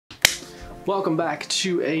Welcome back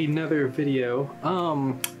to another video. A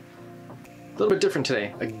little bit different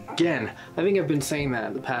today. Again, I think I've been saying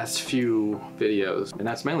that the past few videos, and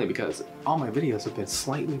that's mainly because all my videos have been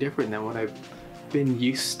slightly different than what I've been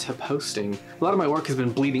used to posting. A lot of my work has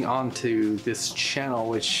been bleeding onto this channel,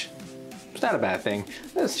 which is not a bad thing.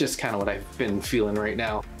 That's just kind of what I've been feeling right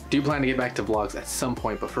now. Do plan to get back to vlogs at some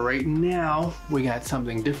point, but for right now, we got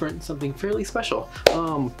something different, something fairly special.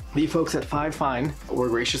 The folks at FiFine were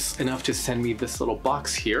gracious enough to send me this little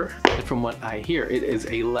box here, and from what I hear, it is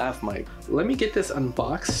a lav mic. Let me get this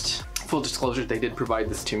unboxed. Full disclosure, they did provide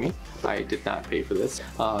this to me. I did not pay for this.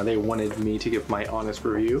 They wanted me to give my honest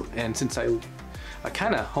review, and since I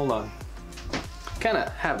kind of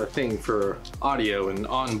have a thing for audio and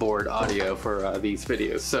onboard audio for these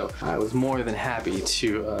videos, so I was more than happy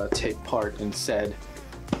to take part in said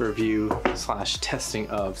review slash testing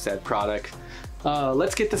of said product.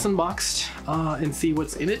 Let's get this unboxed and see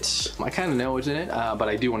what's in it. I kind of know what's in it, but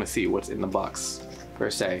I do want to see what's in the box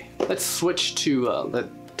per se. Let's switch to the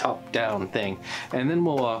top down thing, and then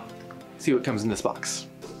we'll see what comes in this box.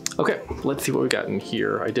 Okay, let's see what we got in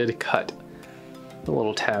here. I did cut the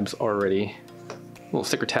little tabs already. Little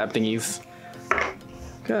sticker tab thingies,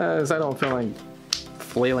 because I don't feel like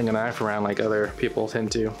flailing a knife around like other people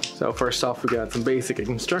tend to. So first off, we got some basic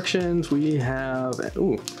instructions. We have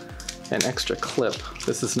an extra clip.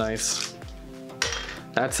 This is nice.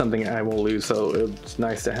 That's something I will lose, so it's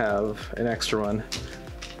nice to have an extra one.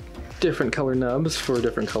 Different color nubs for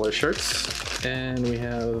different color shirts, and we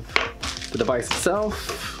have the device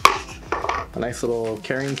itself, a nice little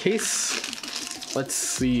carrying case. Let's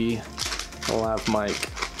see the lav mic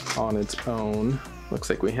on its own. Looks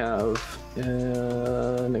like we have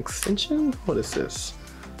an extension. What is this?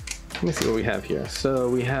 Let me see what we have here. So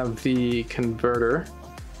we have the converter.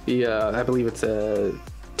 I believe it's a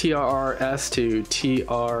TRS to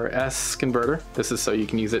TRS converter. This is so you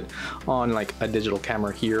can use it on like a digital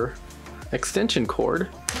camera here. Extension cord.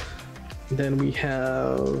 Then we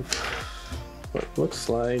have what looks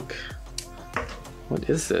like, what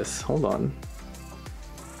is this? Hold on.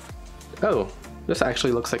 Oh, this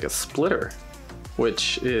actually looks like a splitter,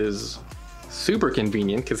 which is super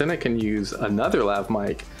convenient because then I can use another lav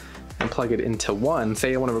mic and plug it into one.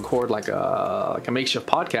 Say I want to record like a makeshift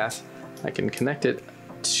podcast, I can connect it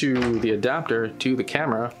to the adapter to the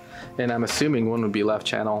camera, and I'm assuming one would be left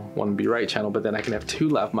channel, one would be right channel, but then I can have two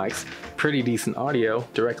lav mics, pretty decent audio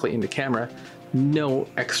directly into camera, no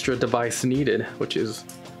extra device needed, which is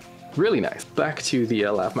really nice. Back to the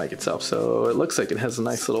lav mic itself. So it looks like it has a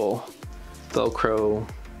nice little Velcro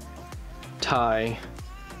tie,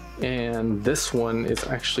 and this one is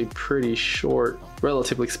actually pretty short,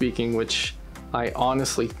 relatively speaking, which I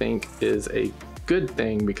honestly think is a good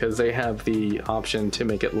thing because they have the option to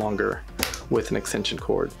make it longer with an extension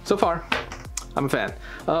cord. So far, I'm a fan.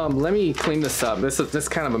 Let me clean this up. This is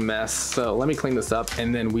kind of a mess, so let me clean this up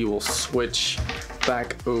and then we will switch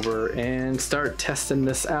back over and start testing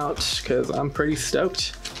this out because I'm pretty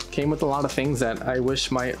stoked. Came with a lot of things that I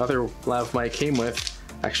wish my other lav mic came with.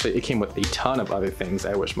 Actually, it came with a ton of other things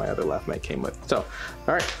I wish my other lav mic came with. So,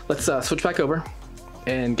 all right, let's switch back over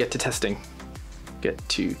and get to testing.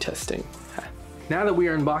 Now that we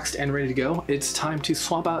are unboxed and ready to go, it's time to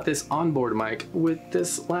swap out this onboard mic with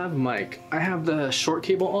this lav mic. I have the short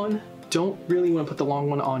cable on. Don't really want to put the long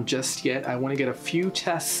one on just yet. I want to get a few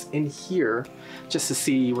tests in here just to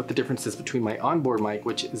see what the difference is between my onboard mic,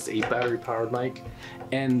 which is a battery powered mic,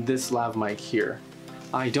 and this lav mic here.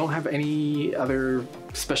 I don't have any other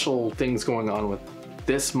special things going on with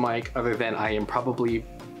this mic other than I am probably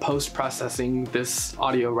post-processing this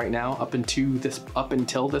audio right now up until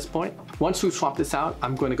this point. Once we've swapped this out,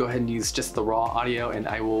 I'm going to go ahead and use just the raw audio, and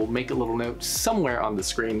I will make a little note somewhere on the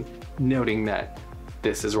screen noting that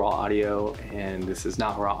this is raw audio and this is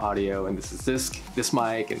not raw audio, and this is this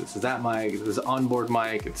mic and this is that mic, this is onboard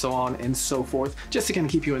mic, and so on and so forth, just to kind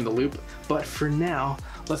of keep you in the loop. But for now,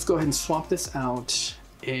 let's go ahead and swap this out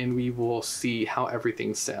and we will see how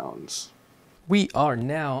everything sounds. We are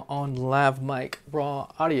now on lav mic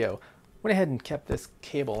raw audio. Went ahead and kept this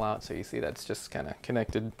cable out, so you see that's just kind of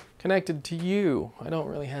connected to you. I don't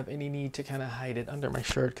really have any need to kind of hide it under my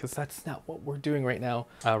shirt because that's not what we're doing right now.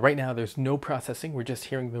 Right now there's no processing, we're just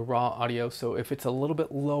hearing the raw audio, so if it's a little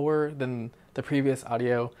bit lower than the previous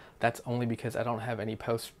audio, that's only because I don't have any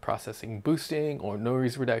post-processing boosting or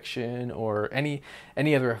noise reduction or any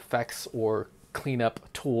other effects or cleanup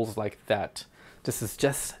tools like that. This is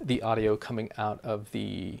just the audio coming out of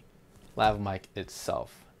the lav mic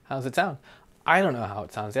itself. How's it sound? I don't know how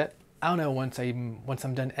it sounds yet. I don't know, once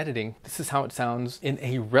I'm done editing, this is how it sounds in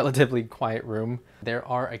a relatively quiet room. There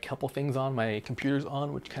are a couple things on, my computer's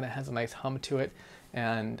on, which kind of has a nice hum to it,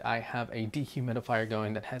 and I have a dehumidifier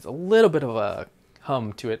going that has a little bit of a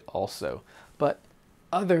hum to it also. But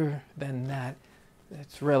other than that,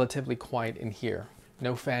 it's relatively quiet in here.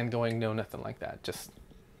 No fan going, no nothing like that. Just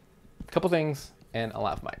a couple things and a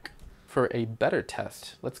lav mic. For a better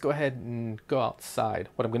test, let's go ahead and go outside.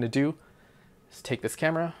 What I'm gonna do is take this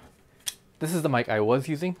camera. This is the mic I was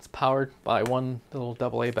using. It's powered by one little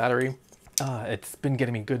AA battery. It's been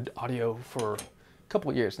getting me good audio for a couple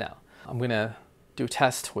of years now. I'm gonna do a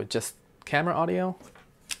test with just camera audio,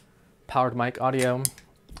 powered mic audio,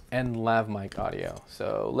 and lav mic audio.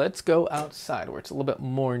 So let's go outside where it's a little bit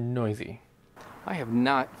more noisy. I have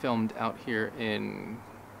not filmed out here in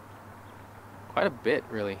quite a bit,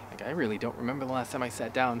 really. Like, I really don't remember the last time I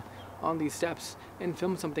sat down on these steps and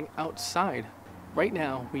filmed something outside. Right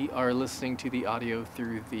now, we are listening to the audio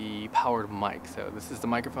through the powered mic. So this is the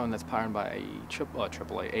microphone that's powered by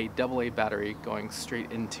a AA battery going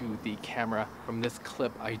straight into the camera. From this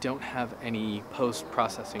clip, I don't have any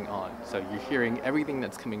post-processing on. So you're hearing everything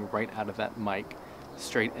that's coming right out of that mic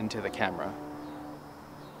straight into the camera.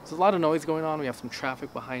 There's a lot of noise going on. We have some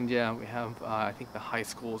traffic behind you. We have, I think the high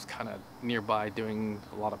school is kind of nearby doing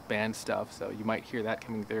a lot of band stuff. So you might hear that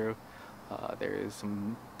coming through. There is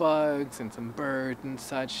some bugs and some birds and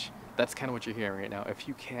such. That's kind of what you're hearing right now. If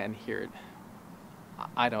you can hear it,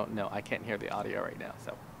 I don't know. I can't hear the audio right now,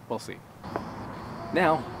 so we'll see.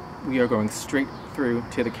 Now, we are going straight through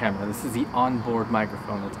to the camera. This is the onboard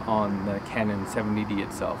microphone that's on the Canon 70D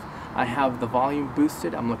itself. I have the volume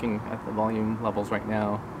boosted. I'm looking at the volume levels right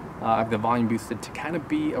now. I have the volume boosted to kind of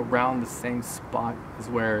be around the same spot as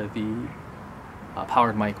where the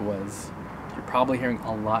powered mic was. You're probably hearing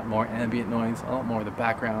a lot more ambient noise, a lot more of the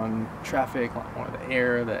background traffic, a lot more of the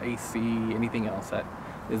air, the AC, anything else that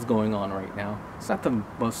is going on right now. It's not the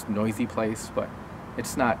most noisy place, but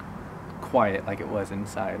it's not quiet like it was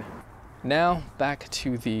inside. Now back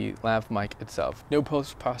to the lav mic itself. No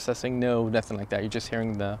post-processing, no nothing like that. You're just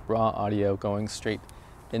hearing the raw audio going straight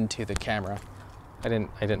into the camera. I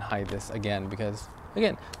didn't hide this again because,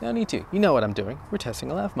 again, no need to. You know what I'm doing. We're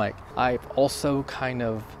testing a lav mic. I've also kind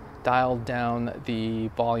of dialed down the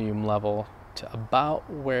volume level to about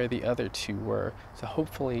where the other two were. So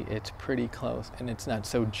hopefully it's pretty close and it's not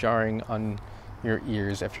so jarring on your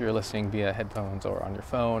ears if you're listening via headphones or on your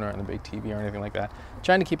phone or on a big TV or anything like that.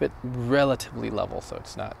 Trying to keep it relatively level so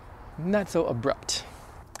it's not so abrupt.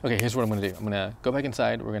 Okay, here's what I'm gonna do. I'm gonna go back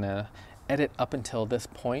inside. We're gonna edit up until this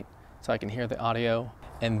point so I can hear the audio,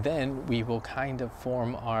 and then we will kind of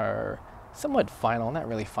form our somewhat final, not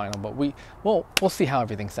really final, but we'll see how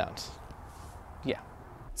everything sounds. Yeah.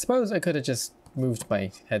 Suppose I could have just moved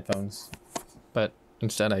my headphones, but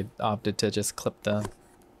instead I opted to just clip the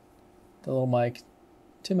little mic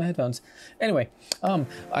to my headphones. Anyway,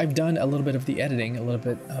 I've done a little bit of the editing, a little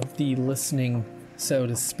bit of the listening, so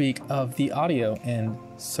to speak, of the audio, and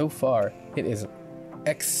so far it is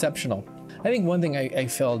exceptional. I think one thing I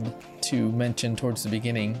failed to mention towards the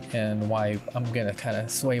beginning, and why I'm gonna kind of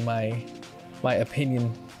sway my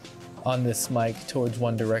opinion on this mic towards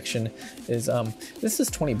one direction, is this is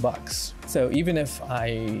 20 bucks. So even if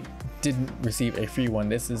I didn't receive a free one,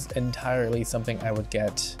 this is entirely something I would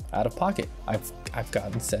get out of pocket. I've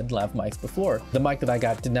gotten said lav mics before. The mic that I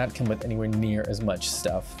got did not come with anywhere near as much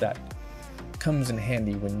stuff that comes in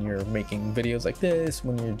handy when you're making videos like this,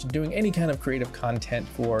 when you're doing any kind of creative content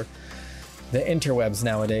for the interwebs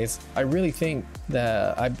nowadays. I really think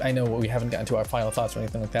that, I know we haven't gotten to our final thoughts or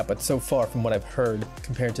anything like that, but so far from what I've heard,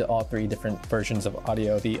 compared to all three different versions of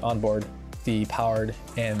audio, the onboard, the powered,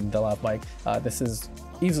 and the lav mic, this is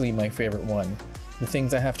easily my favorite one. The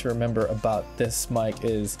things I have to remember about this mic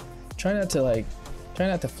is try not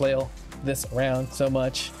to flail this around so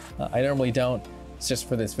much. I normally don't. It's just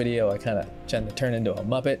for this video, I kind of tend to turn into a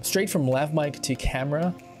Muppet. Straight from lav mic to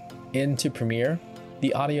camera into Premiere,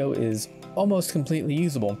 the audio is almost completely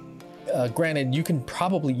usable. Granted, you can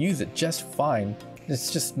probably use it just fine. It's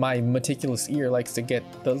just my meticulous ear likes to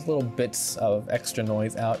get those little bits of extra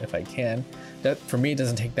noise out if I can. That, for me,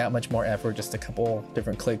 doesn't take that much more effort, just a couple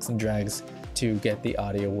different clicks and drags to get the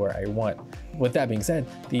audio where I want. With that being said,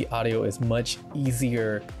 the audio is much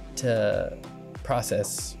easier to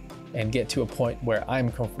process and get to a point where I'm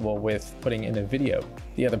comfortable with putting in a video.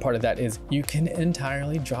 The other part of that is you can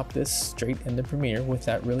entirely drop this straight into Premiere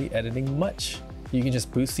without really editing much. You can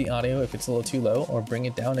just boost the audio if it's a little too low, or bring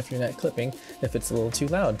it down if you're not clipping if it's a little too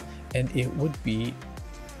loud, and it would be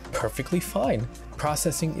perfectly fine.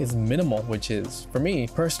 Processing is minimal, which is, for me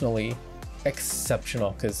personally,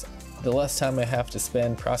 exceptional, because the less time I have to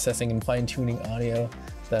spend processing and fine-tuning audio,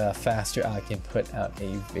 the faster I can put out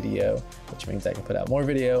a video, which means I can put out more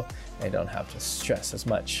video and I don't have to stress as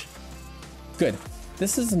much. Good.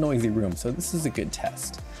 This is a noisy room, so this is a good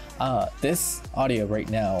test. This audio right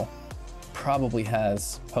now probably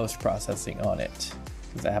has post-processing on it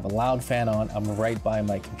because I have a loud fan on. I'm right by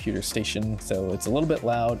my computer station, so it's a little bit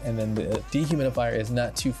loud, and then the dehumidifier is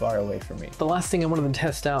not too far away from me. The last thing I wanted to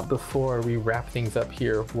test out before we wrap things up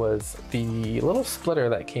here was the little splitter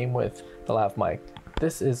that came with the lav mic.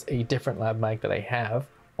 This is a different lav mic that I have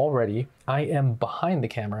already. I am behind the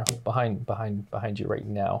camera, behind you right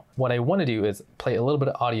now. What I want to do is play a little bit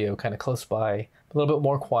of audio kind of close by, a little bit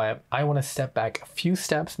more quiet. I want to step back a few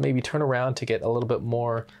steps, maybe turn around to get a little bit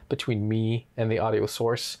more between me and the audio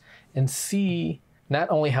source and see not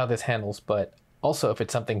only how this handles, but also if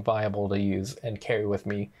it's something viable to use and carry with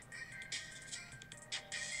me.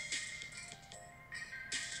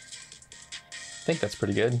 I think that's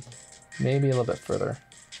pretty good. Maybe a little bit further.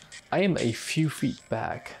 I am a few feet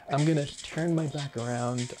back. I'm gonna turn my back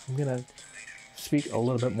around. I'm gonna speak a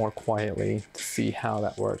little bit more quietly to see how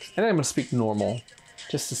that works. And then I'm gonna speak normal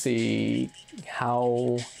just to see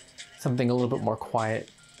how something a little bit more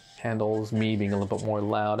quiet handles me being a little bit more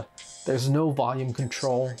loud. There's no volume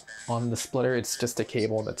control on the splitter. It's just a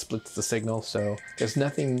cable that splits the signal. So there's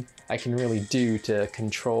nothing I can really do to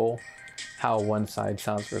control how one side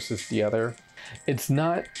sounds versus the other. It's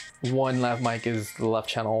not one lav mic is the left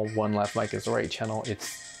channel, one lav mic is the right channel.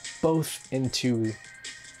 It's both into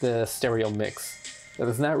the stereo mix. So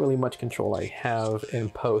there's not really much control I have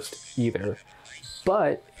in post either.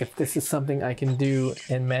 But if this is something I can do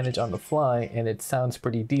and manage on the fly and it sounds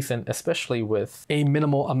pretty decent, especially with a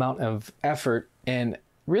minimal amount of effort and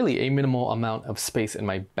really a minimal amount of space in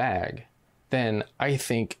my bag, then I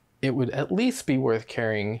think it would at least be worth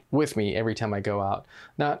carrying with me every time I go out.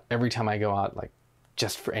 Not every time I go out like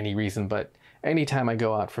just for any reason, but anytime I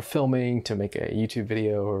go out for filming, to make a YouTube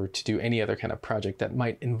video, or to do any other kind of project that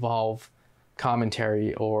might involve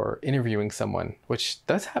commentary or interviewing someone, which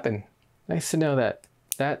does happen. Nice to know that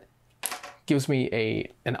that gives me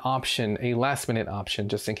an option, a last minute option,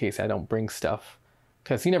 just in case I don't bring stuff.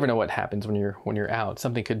 Because you never know what happens when you're out.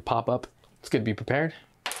 Something could pop up. It's good to be prepared.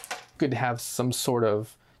 Good to have some sort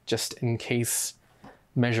of just in case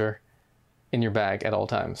measure in your bag at all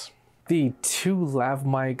times. The two lav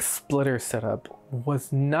mic splitter setup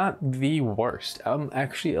was not the worst. I'm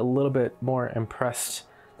actually a little bit more impressed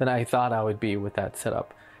than I thought I would be with that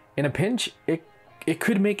setup. In a pinch, it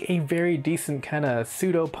could make a very decent kind of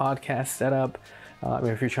pseudo podcast setup.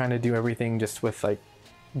 If you're trying to do everything just with like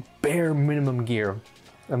bare minimum gear.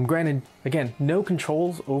 Granted, again, no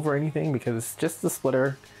controls over anything because it's just the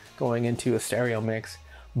splitter going into a stereo mix.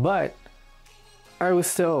 But I was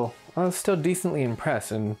still decently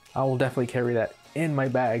impressed, and I will definitely carry that in my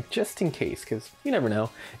bag just in case, because you never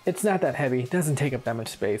know. It's not that heavy, doesn't take up that much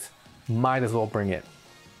space. Might as well bring it.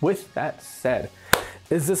 With that said,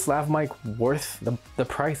 is this lav mic worth the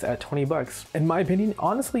price at 20 bucks? In my opinion,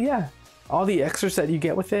 honestly, yeah. All the extras that you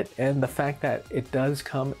get with it, and the fact that it does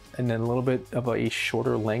come in a little bit of a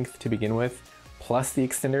shorter length to begin with, plus the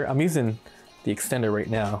extender. I'm using the extender right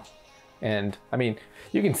now. And I mean,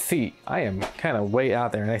 you can see I am kind of way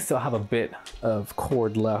out there and I still have a bit of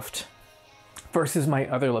cord left versus my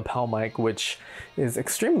other lapel mic, which is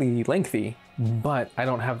extremely lengthy, but I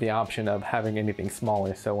don't have the option of having anything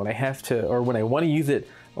smaller. So when I have to, or when I want to use it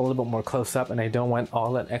a little bit more close up and I don't want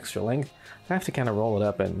all that extra length, I have to kind of roll it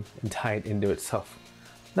up and tie it into itself.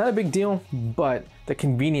 Not a big deal, but the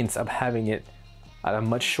convenience of having it at a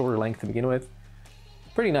much shorter length to begin with,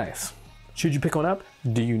 pretty nice. Should you pick one up?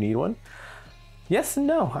 Do you need one? Yes and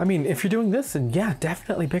no. I mean, if you're doing this, then yeah,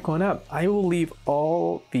 definitely pick one up. I will leave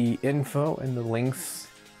all the info and the links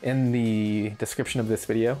in the description of this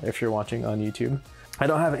video if you're watching on YouTube. I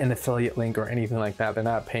don't have an affiliate link or anything like that. They're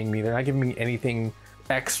not paying me. They're not giving me anything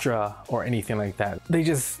extra or anything like that. They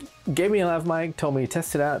just gave me a lav mic, told me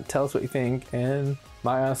test it out, tell us what you think, and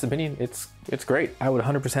my honest opinion, it's great. I would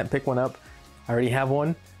 100% pick one up. I already have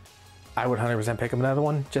one. I would 100% pick up another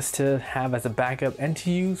one just to have as a backup and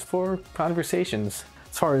to use for conversations.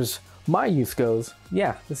 As far as my use goes,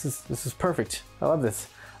 yeah, this is perfect. I love this.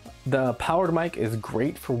 The powered mic is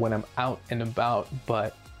great for when I'm out and about,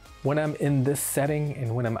 but when I'm in this setting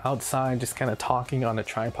and when I'm outside just kind of talking on a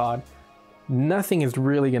tripod, nothing is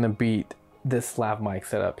really gonna beat this lav mic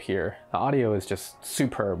setup here. The audio is just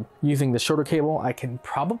superb. Using the shorter cable, I can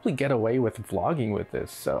probably get away with vlogging with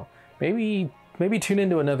this, so maybe tune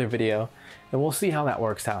into another video and we'll see how that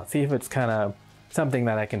works out. See if it's kind of something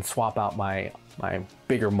that I can swap out my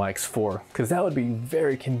bigger mics for, because that would be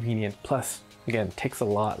very convenient. Plus, Again, takes a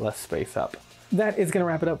lot less space up. That is gonna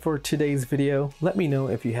wrap it up for today's video. Let me know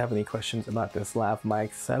if you have any questions about this lav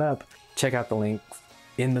mic setup. Check out the links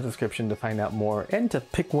in the description to find out more and to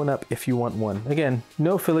pick one up if you want one. Again,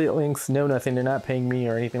 no affiliate links, no nothing. They're not paying me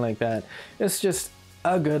or anything like that. It's just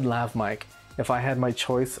a good lav mic. If I had my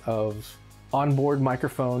choice of onboard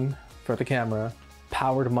microphone for the camera,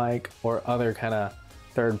 powered mic, or other kind of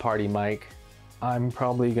third-party mic, I'm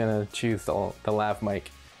probably gonna choose the lav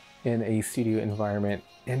mic in a studio environment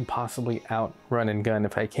and possibly out run and gun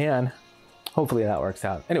if I can. Hopefully that works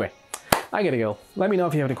out. Anyway, I gotta go. Let me know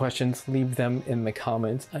if you have any questions, leave them in the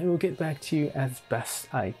comments. I will get back to you as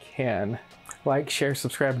best I can. Like, share,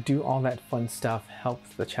 subscribe, do all that fun stuff.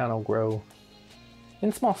 Helps the channel grow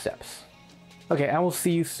in small steps. Okay, I will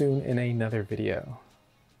see you soon in another video.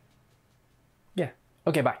 Yeah,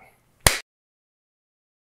 okay, bye.